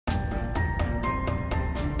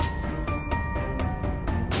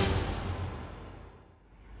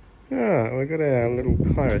Ah, we've got our little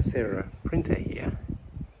Kyocera printer here.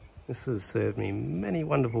 This has served me many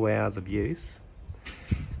wonderful hours of use.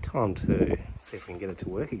 It's time to see if we can get it to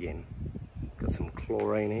work again. Got some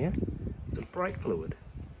chlorine here, some brake fluid.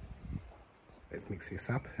 Let's mix this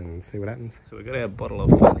up and see what happens. So we've got our bottle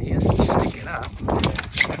of fun here. Shake it up,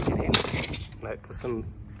 chuck it in, and hope for some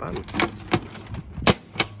fun.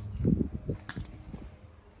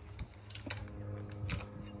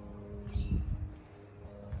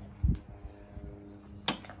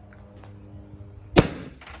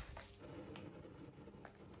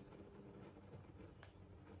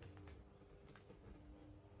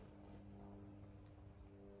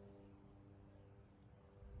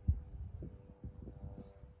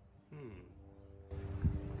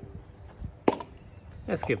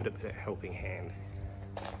 Let's give it a bit of a helping hand.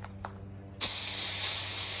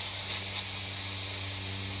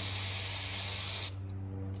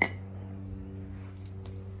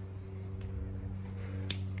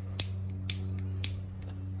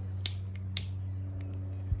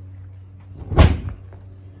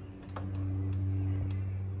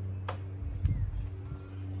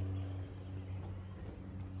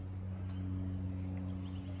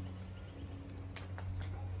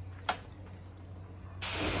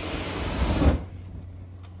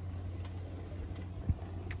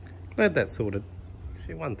 Glad that's sorted.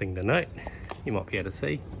 Actually, one thing to note, you might be able to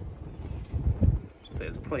see, it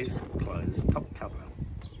says please close top cover.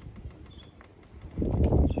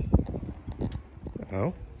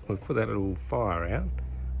 Oh, we'll put that little fire out.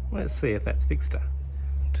 Let's see if that's fixed her.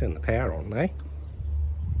 Turn the power on, eh?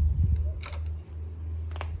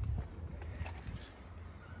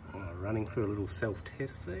 Running through a little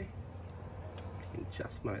self-test there. You can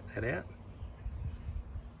just note that out.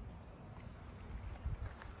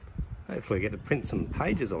 Hopefully I get to print some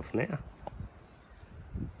pages off now.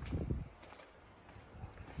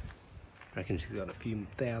 Reckon she's got a few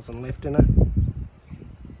thousand left in her.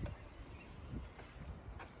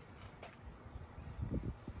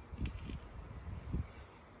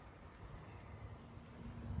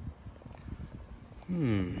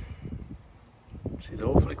 She's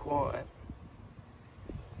awfully quiet.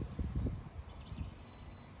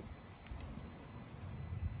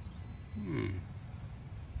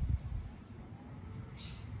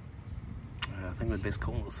 I think we'd best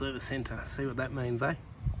call the service centre, see what that means, eh?